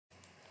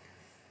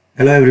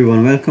Hello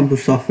everyone, welcome to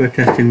Software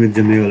Testing with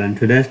Jamil, and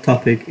today's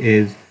topic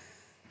is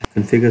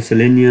configure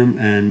Selenium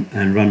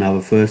and run our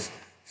first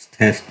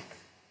test.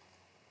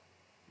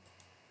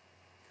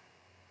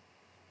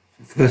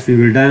 First we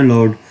will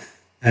download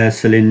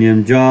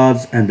Selenium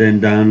jars and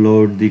then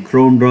download the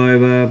Chrome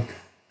driver,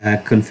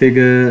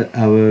 configure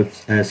our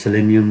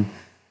Selenium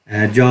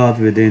jars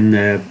within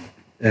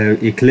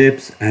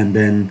Eclipse, and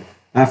then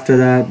after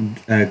that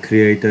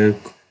create a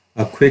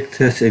quick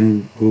test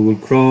in Google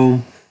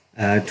Chrome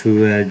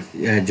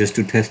just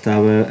to test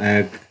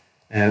our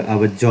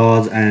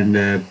jars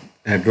and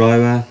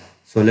driver.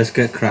 So let's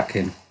get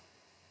cracking.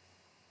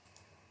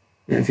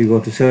 If you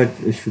go to search,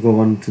 if you go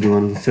on to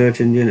one of the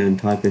search engine and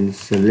type in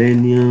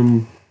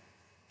Selenium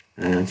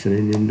and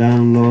Selenium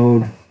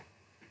download,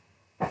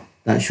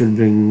 that should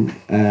bring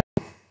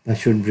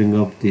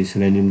up the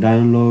Selenium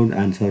download.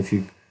 And so if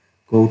you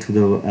go to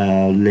the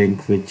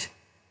link, which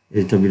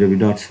is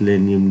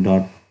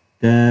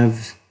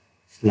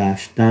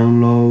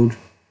www.selenium.dev/download,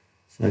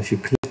 so if you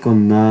click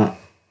on that,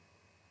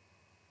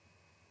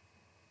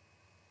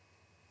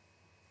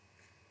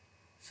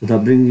 so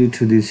that brings you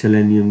to the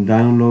Selenium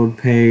download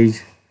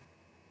page.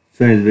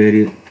 So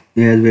it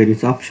has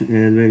various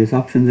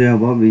options there.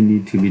 What we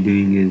need to be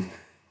doing is,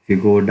 if you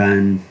go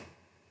down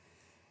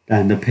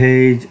the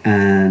page,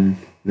 and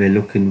we're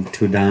looking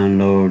to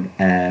download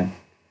a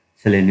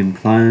Selenium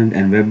client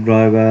and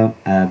Webdriver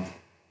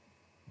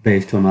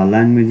based on our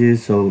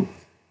languages. So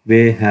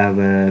we have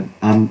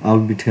I'll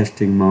be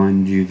testing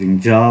mine using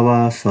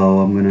Java,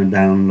 so I'm going to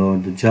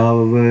download the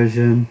Java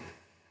version.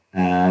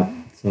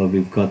 So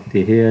we've got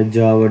the here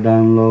Java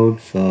download.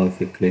 So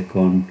if you click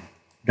on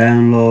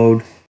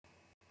download,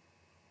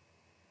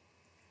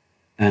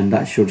 and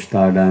that should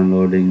start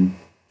downloading.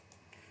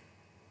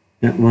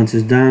 Once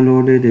it's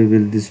downloaded, it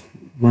will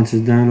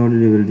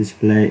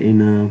display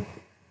in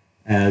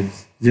a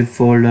zip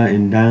folder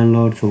in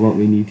download. So what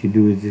we need to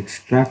do is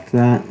extract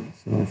that.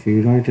 So if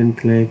you right and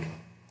click,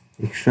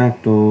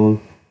 extract all,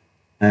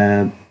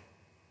 I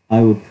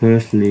would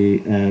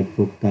personally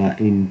put that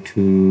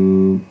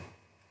into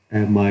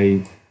where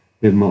my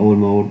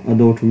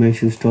other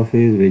automation stuff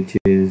is, which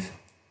is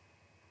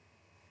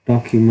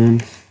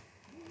documents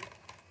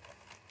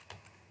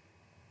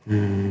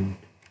and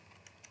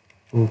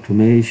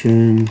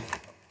automation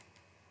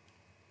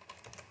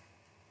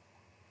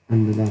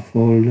under that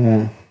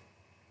folder.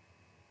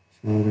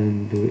 So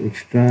then do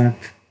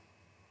extract.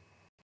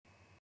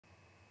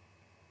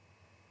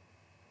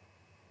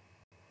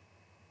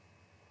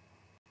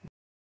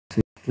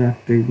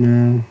 Extracted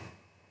now,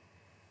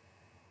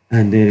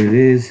 and there it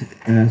is.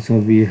 So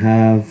we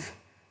have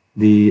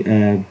the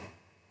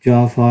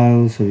jar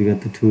files. So we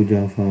got the two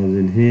jar files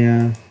in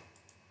here,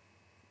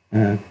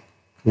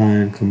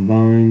 client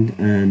combined,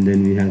 and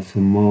then we have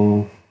some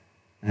more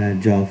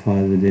jar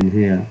files within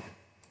here.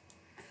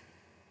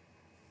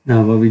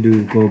 Now what we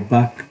do is go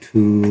back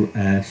to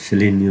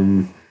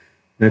Selenium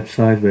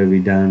website where we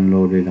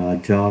downloaded our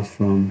jars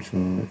from. So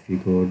if you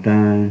go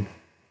down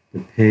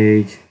the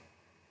page,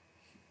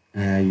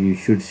 you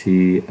should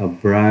see a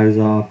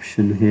browser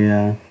option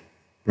here,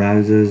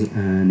 browsers,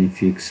 and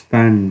if you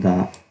expand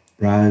that,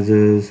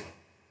 browsers,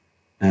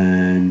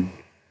 and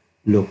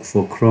look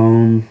for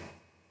Chrome,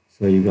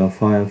 so you got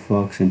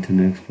Firefox,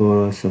 Internet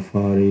Explorer,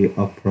 Safari,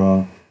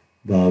 Opera,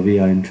 but we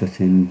are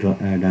interested in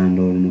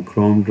downloading a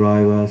Chrome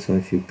driver. So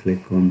if you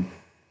click on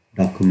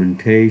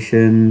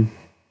documentation,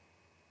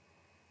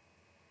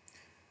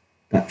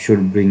 that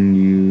should bring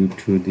you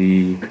to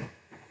the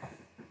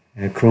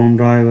Chrome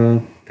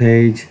driver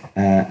page,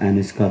 and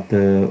it's got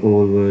the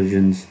all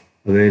versions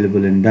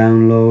available in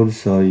download.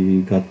 So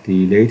you got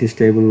the latest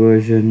stable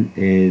version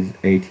is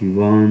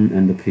 81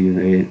 and the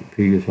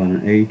previous one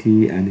is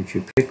 80, and if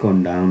you click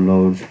on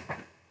downloads,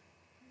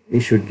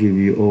 it should give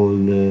you all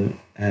the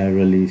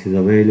releases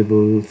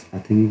available. I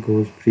think it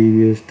goes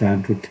previous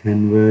down to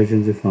 10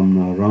 versions if I'm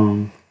not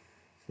wrong.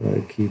 So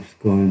it keeps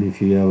going.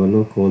 If you have a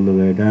look all the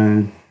way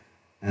down,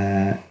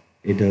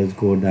 it does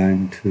go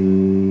down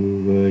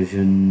to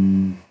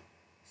version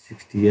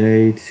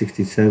 68,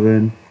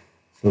 67,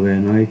 so we're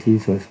 90,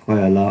 so it's quite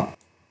a lot.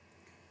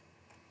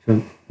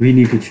 So we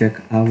need to check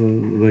our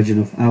version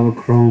of our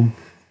Chrome.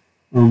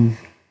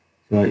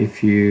 So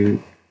if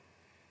you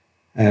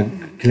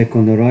click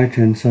on the right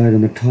hand side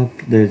on the top,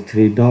 there's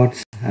three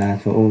dots.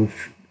 So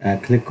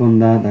click on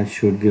that. That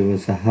should give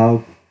us a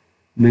help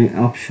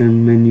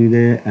option menu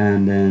there,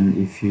 and then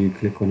if you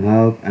click on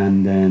help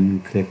and then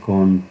click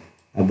on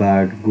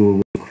about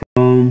Google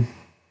Chrome,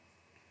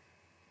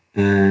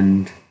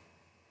 and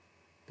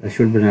that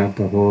should bring out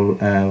the whole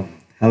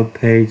help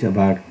page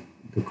about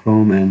the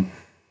Chrome, and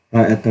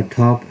right at the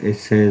top it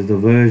says the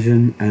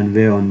version, and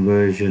we're on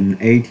version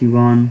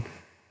 81.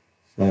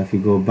 So if you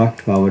go back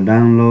to our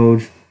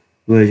downloads,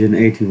 version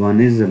 81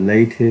 is the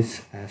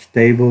latest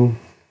stable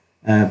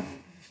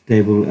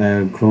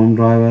Chrome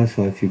driver.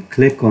 So if you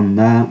click on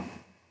that,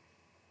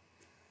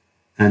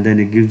 and then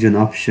it gives you an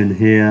option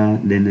here,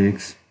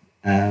 Linux,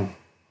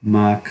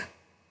 Mac,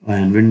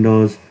 and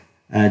Windows.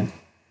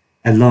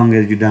 As long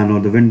as you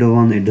download the Windows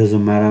one, it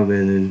doesn't matter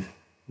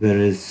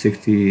whereas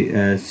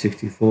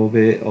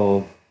 64-bit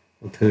or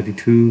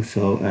 32.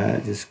 So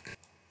just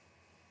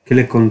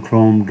click on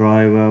Chrome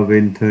driver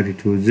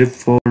Win32 zip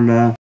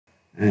folder,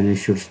 and it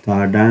should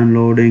start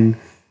downloading,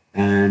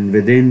 and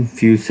within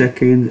few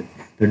seconds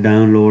the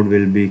download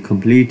will be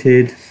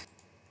completed.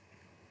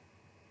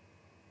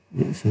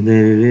 So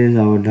there it is,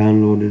 our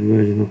downloaded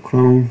version of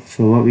Chrome.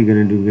 So what we're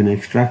going to do, we're going to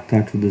extract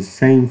that to the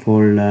same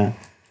folder,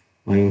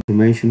 my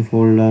automation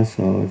folder.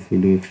 So if we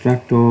do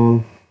extract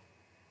all,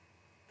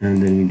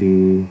 and then we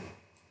do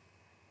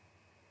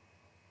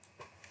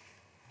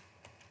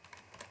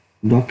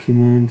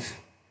documents,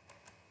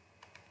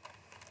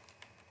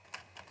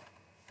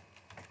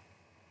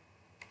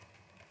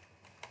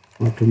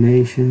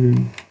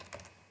 automation,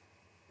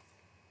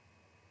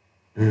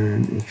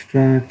 and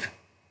extract.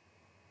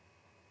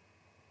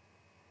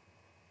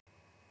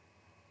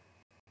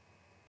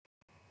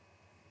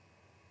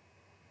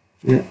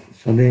 Yeah,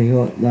 so there you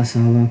go, that's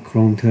our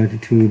Chrome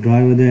 32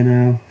 driver there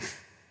now.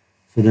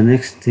 So the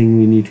next thing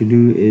we need to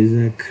do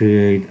is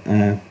create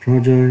a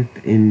project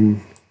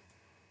in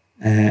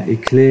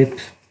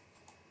Eclipse.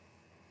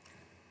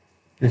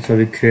 That's what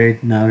we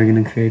create. Now we're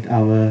going to create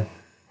our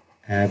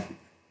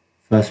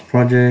first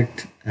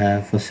project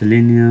for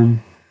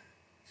Selenium.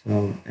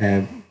 So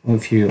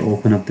if you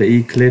open up the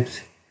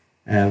Eclipse,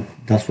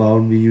 that's what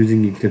I'll be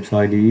using, Eclipse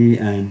IDE.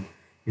 And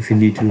if you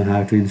need to know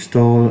how to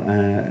install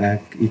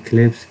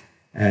Eclipse,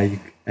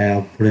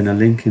 I'll put in a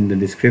link in the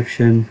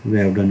description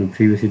where I've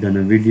previously done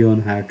a video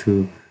on how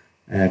to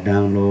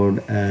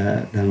download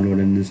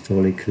and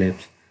install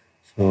Eclipse.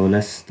 So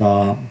let's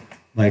start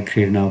by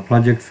creating our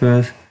project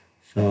first.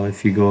 So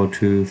if you go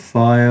to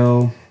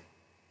File,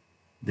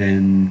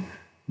 then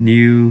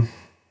New,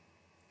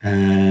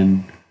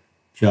 and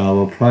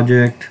Java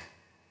Project.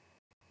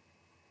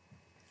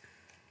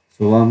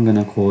 So what I'm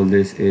gonna call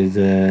this is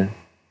a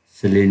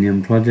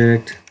Selenium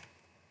project.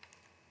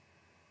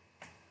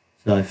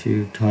 So if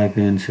you type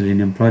in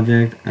Selenium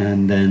project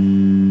and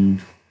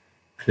then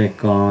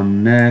click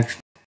on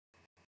next,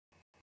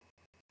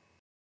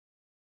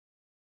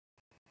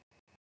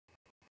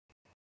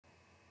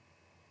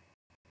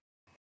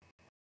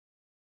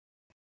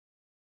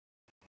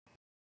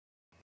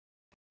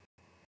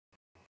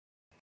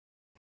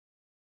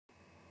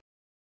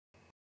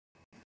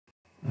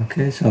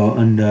 okay, so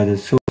under the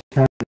source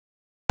tab,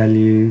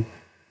 value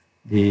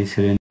the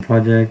Selenium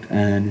project,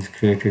 and it's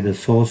created a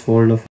source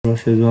folder for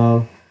us as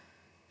well.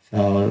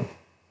 So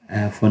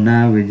for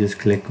now we just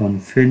click on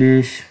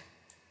finish,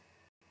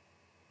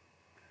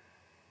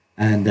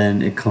 and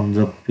then it comes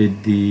up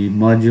with the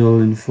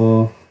module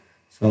info.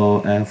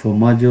 So for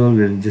module,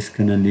 we're just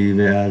gonna leave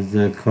it as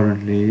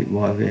currently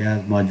what it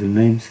has module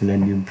name,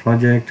 Selenium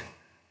project.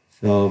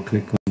 So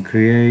click on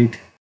create,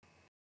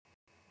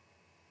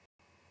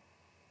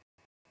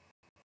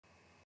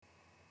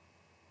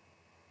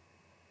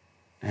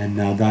 and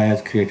now that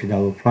has created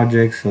our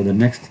project. So the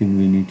next thing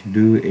we need to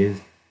do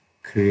is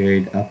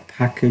create a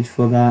package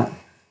for that,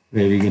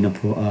 where we're gonna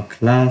put our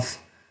class.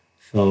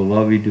 So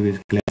what we do is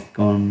click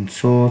on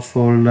source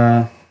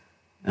folder,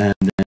 and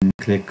then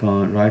click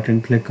on right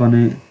and click on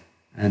it,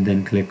 and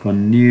then click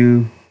on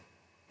new,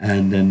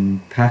 and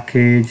then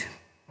package.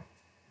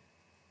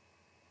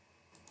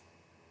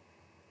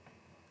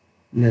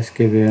 Let's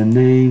give it a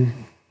name,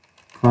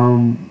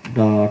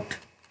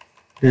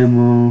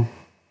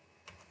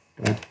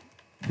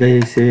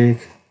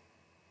 com.demo.basic,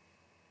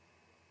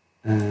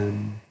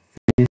 and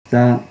finish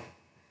that.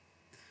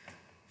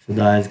 So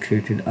that has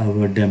created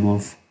our demo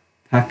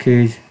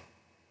package,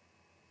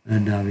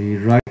 and now we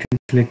right and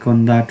click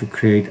on that to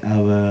create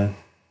our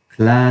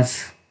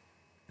class,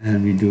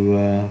 and we do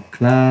a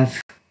class,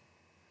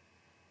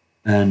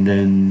 and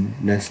then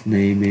let's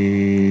name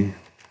it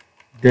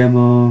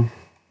demo,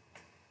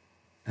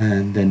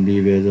 and then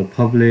leave it as a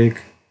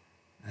public,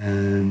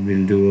 and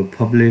we'll do a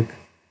public,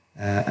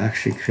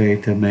 actually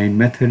create a main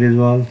method as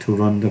well to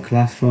run the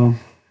class from,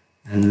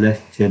 and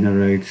let's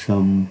generate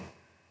some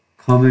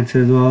comments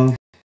as well.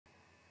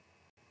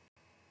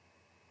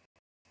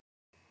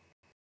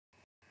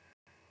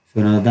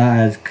 So now that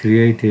has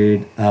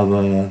created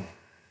our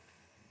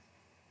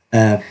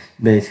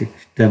basic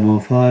demo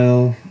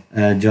file,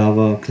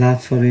 Java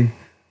class, sorry,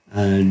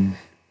 and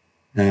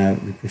now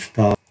we could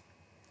start.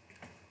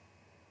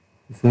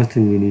 The first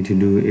thing we need to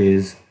do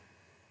is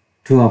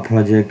to our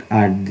project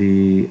add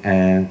the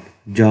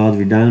jars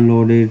we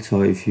downloaded.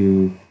 So if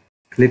you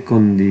click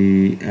on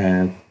the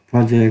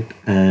project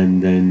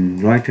and then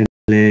right and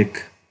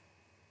click,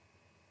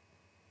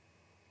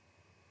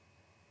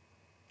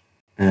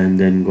 and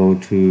then go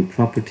to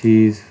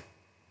properties,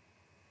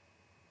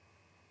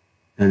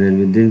 and then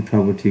within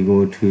property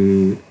go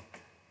to,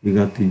 we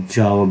got the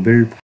Java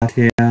build path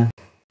here,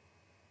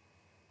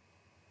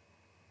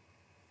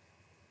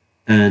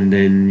 and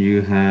then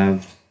you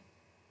have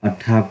a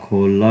tab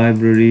called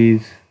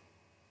libraries.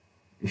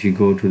 If you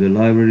go to the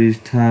libraries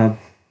tab,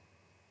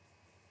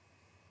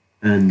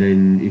 and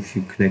then if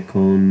you click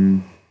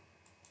on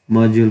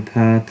module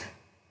path,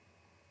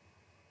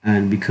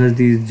 and because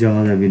these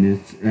jars have been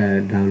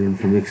downloaded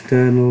from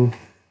external,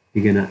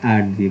 we're gonna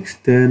add the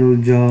external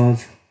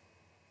jars.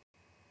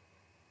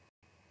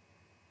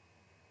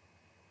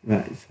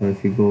 Right, so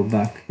if you go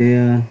back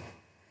here,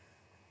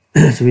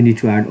 so we need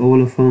to add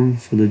all of them.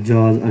 So the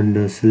jars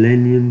under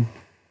Selenium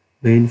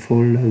main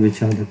folder,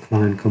 which are the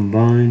client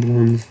combined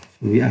ones.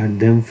 So we add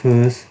them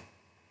first.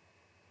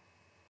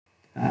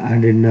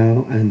 Add it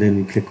now, and then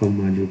we click on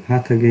module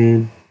path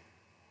again,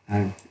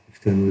 add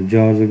external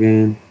jars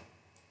again,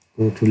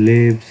 go to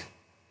libs,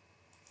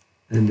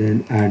 and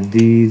then add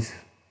these.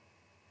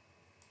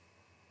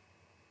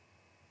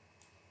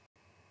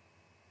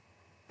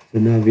 So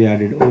now we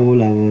added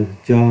all our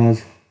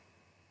jars.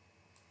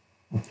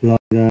 Apply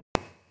that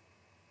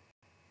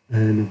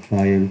and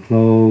apply and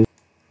close.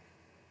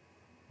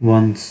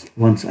 Once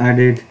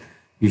added,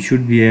 you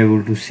should be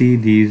able to see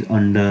these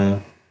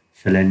under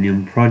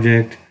Selenium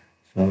project.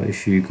 So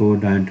if you go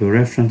down to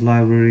reference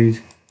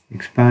libraries,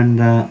 expand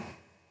that,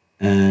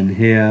 and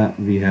here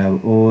we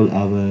have all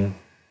our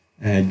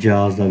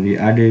jars that we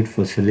added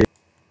for Selenium.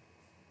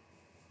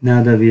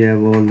 Now that we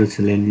have all the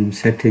Selenium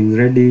settings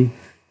ready,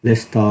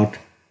 let's start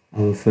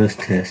our first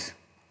test.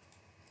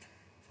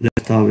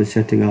 Let's start with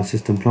setting our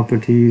system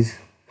properties.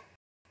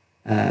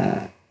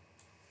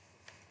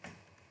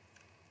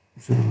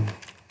 So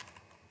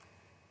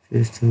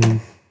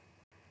system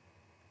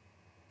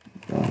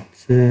dot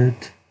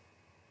set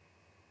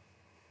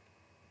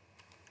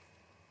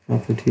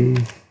property,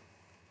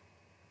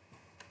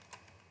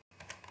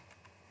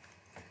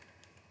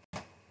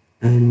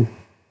 and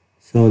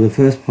so the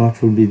first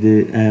part will be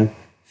the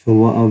so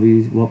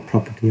what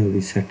property are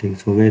we setting?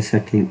 So we're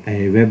setting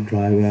a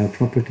Webdriver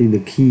property. The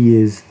key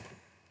is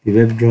the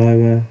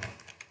Webdriver.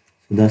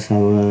 So that's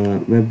our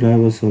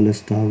Webdriver. So let's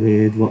start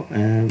with what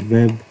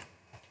Webdriver,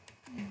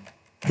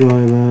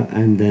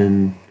 and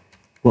then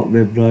what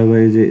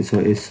Webdriver is it? So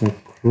it's a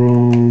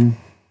Chrome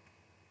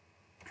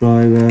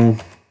driver,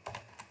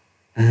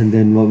 and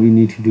then what we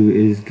need to do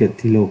is get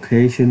the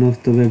location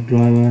of the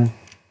Webdriver.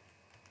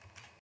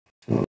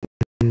 So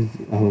this is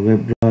our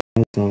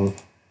Webdriver. So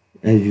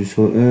as you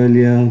saw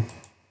earlier,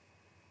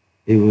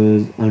 it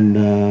was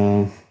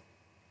under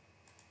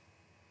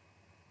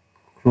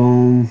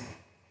Chrome.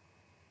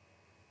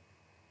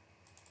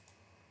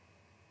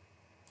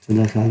 So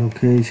that's our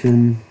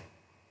location.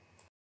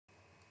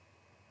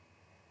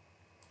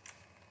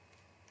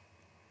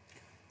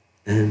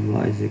 And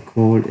what is it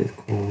called? It's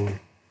called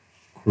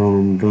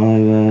Chrome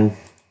driver.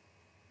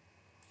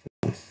 So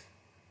that's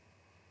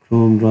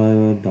Chrome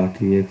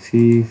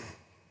driver.exe.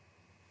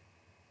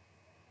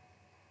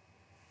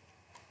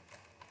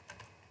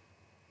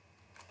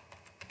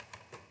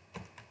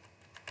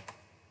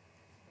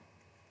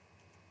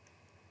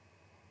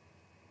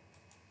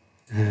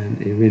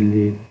 And it will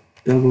need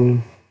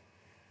double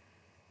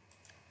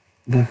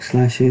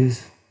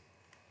backslashes.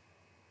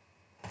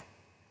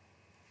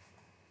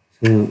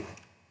 So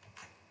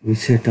we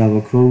set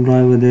our Chrome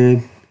driver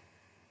there.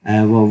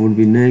 What would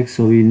be next?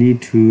 So we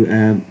need to,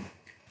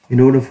 in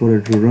order for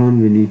it to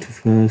run, we need to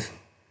first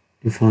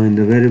define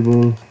the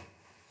variable.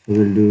 So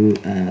we'll do,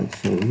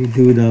 so we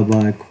do that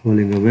by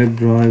calling a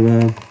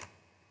Webdriver,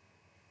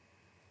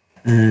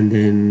 and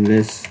then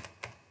let's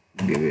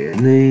give it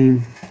a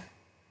name,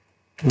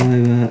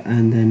 driver,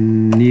 and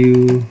then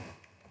new.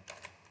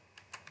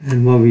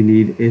 And what we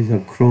need is a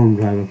Chrome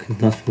driver, because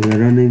that's what we're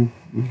running.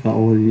 You got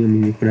all, I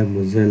mean, you could have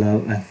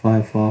Mozilla,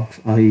 Firefox,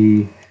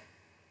 IE.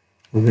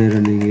 So we're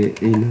running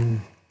it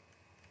in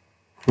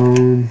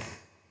Chrome.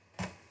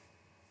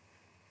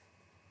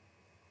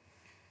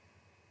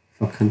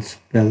 If I can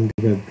spell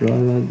the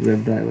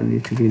Webdriver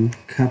needs to be in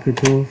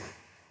capital.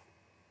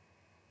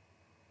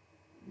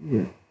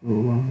 Yeah. Oh,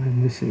 what am I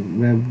missing?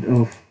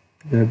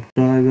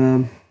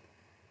 Webdriver.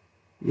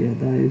 Yeah,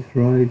 that is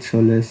right. So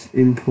let's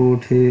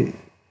import it.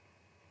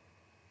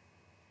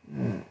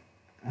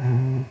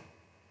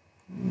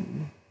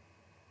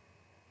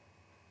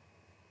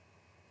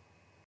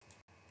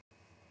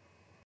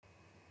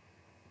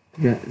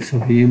 Yeah, so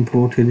we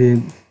imported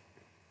it,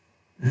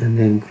 and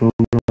then Chrome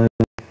driver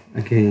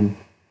again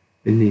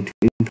we need to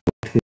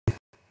import it.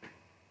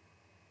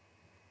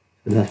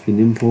 So that's been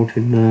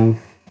imported now,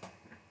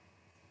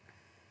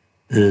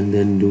 and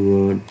then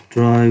do a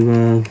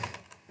driver.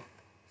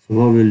 So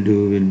what we'll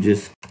do, we'll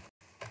just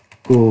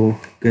go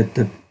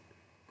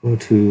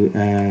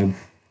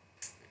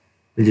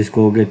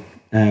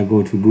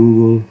to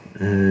Google,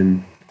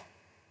 and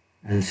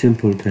as a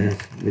simple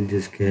test we'll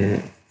just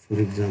get, for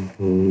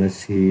example, let's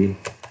see,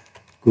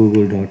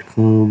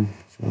 google.com.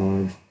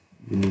 So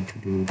you need to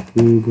do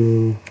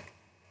google.com,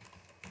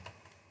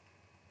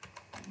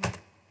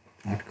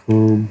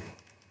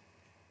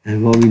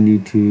 and what we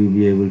need to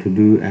be able to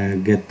do,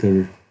 get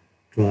the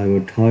driver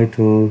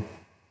title.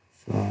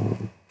 So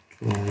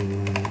driver.get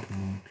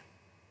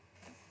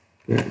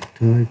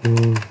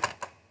title,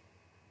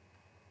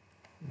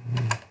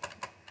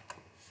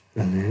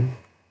 spelling,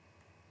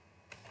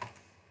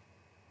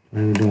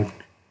 driver.get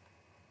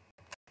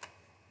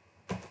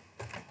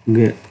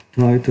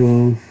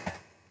title.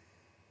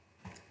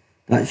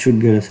 That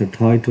should get us a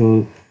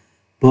title,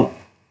 but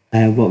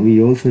What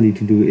we also need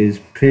to do is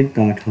print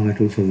our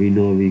title, so we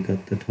know we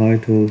got the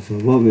title. So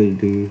what we'll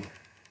do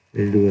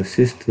a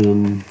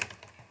system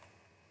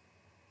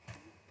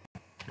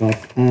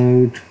dot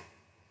out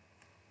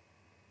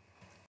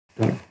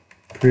dot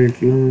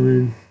print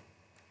line,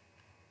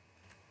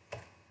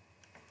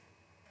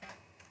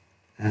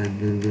 and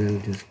then we'll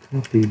just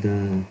copy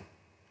that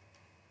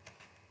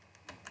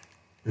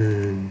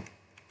and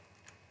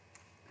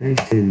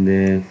paste in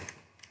there.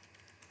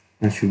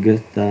 I should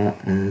get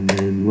that, and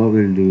then what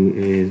we'll do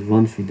is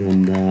once we've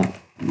done that,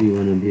 we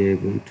want to be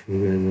able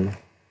to, as a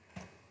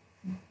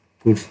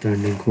good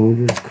standing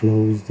coders,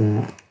 close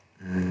that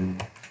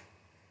and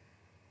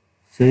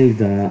save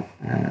that.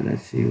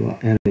 Let's see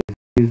what error it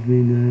gives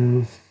me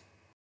now.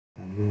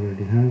 I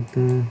already have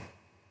that.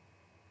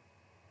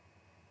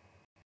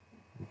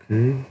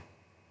 Okay,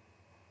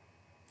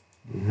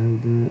 we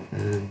have that,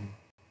 and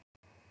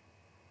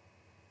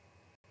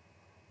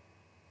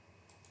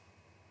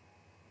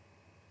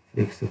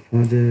fix the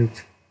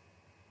project.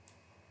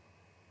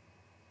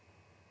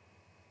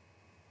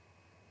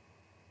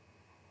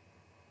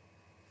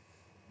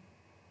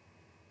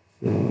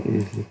 So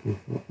it's looking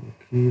for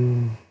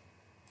Akio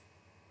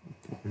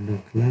under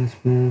class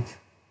path.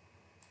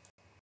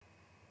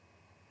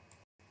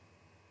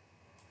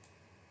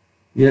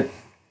 Yep.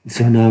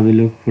 So now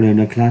we put in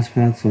a class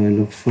path, so it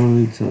looks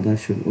fine. So that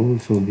should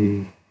also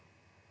be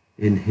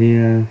in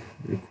here.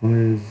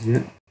 Requires,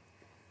 yeah.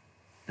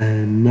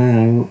 And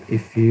now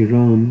if you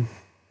run,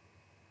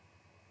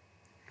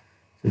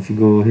 so if you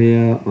go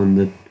here on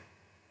the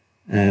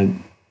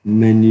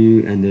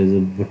menu, and there's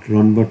a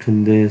run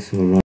button there, so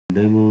run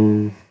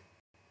demo.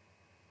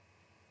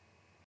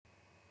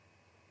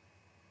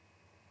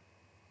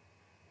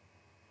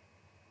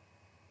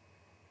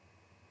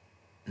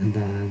 And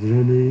that's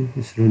running,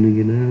 it's running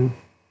it now.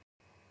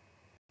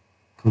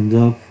 Comes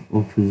up,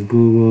 opens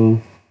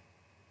Google,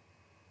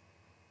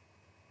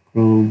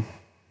 Chrome.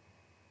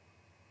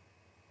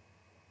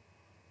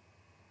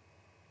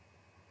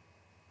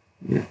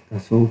 Yeah,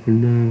 that's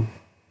open now.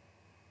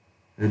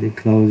 And it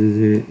closes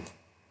it,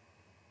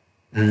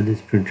 and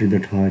it's printed the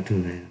title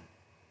there.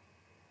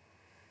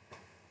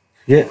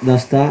 Yeah,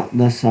 that's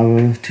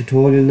our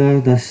tutorial now.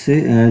 That's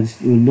it.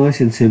 It's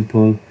nice and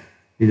simple.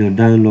 You know,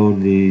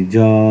 download the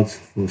jars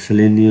for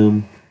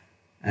Selenium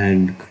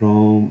and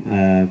Chrome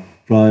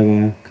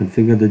driver,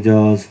 configure the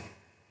jars,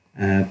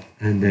 and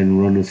then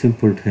run a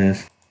simple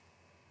test.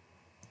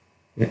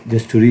 Yeah,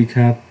 just to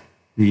recap,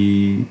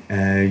 we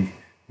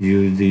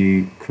use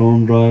the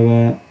Chrome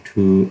driver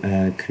to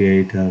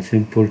create a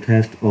simple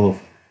test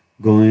of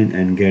going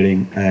and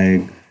getting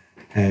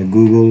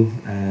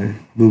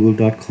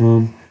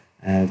google.com,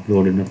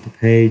 loading up the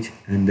page,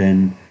 and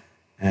then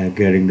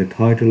getting the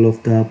title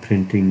of that,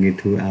 printing it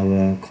to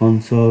our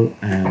console,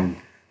 and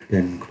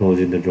then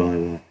closing the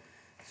driver.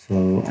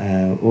 So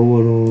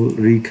overall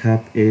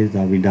recap is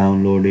that we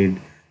downloaded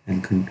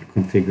and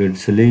configured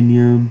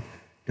Selenium,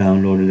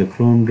 downloaded the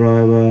Chrome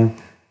driver,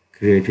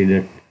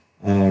 created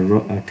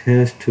a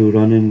test to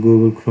run in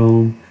Google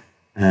Chrome,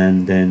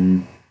 and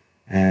then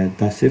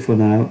that's it for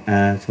now.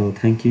 So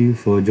thank you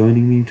for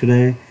joining me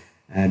today.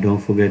 Don't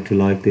forget to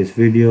like this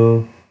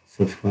video,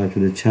 subscribe to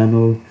the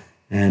channel,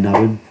 and I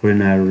will put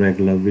in our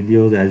regular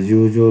videos as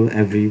usual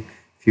every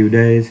few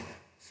days.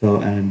 So,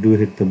 and do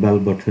hit the bell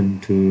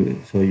button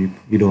so you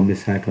don't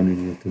miss out on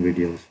any of the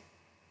videos.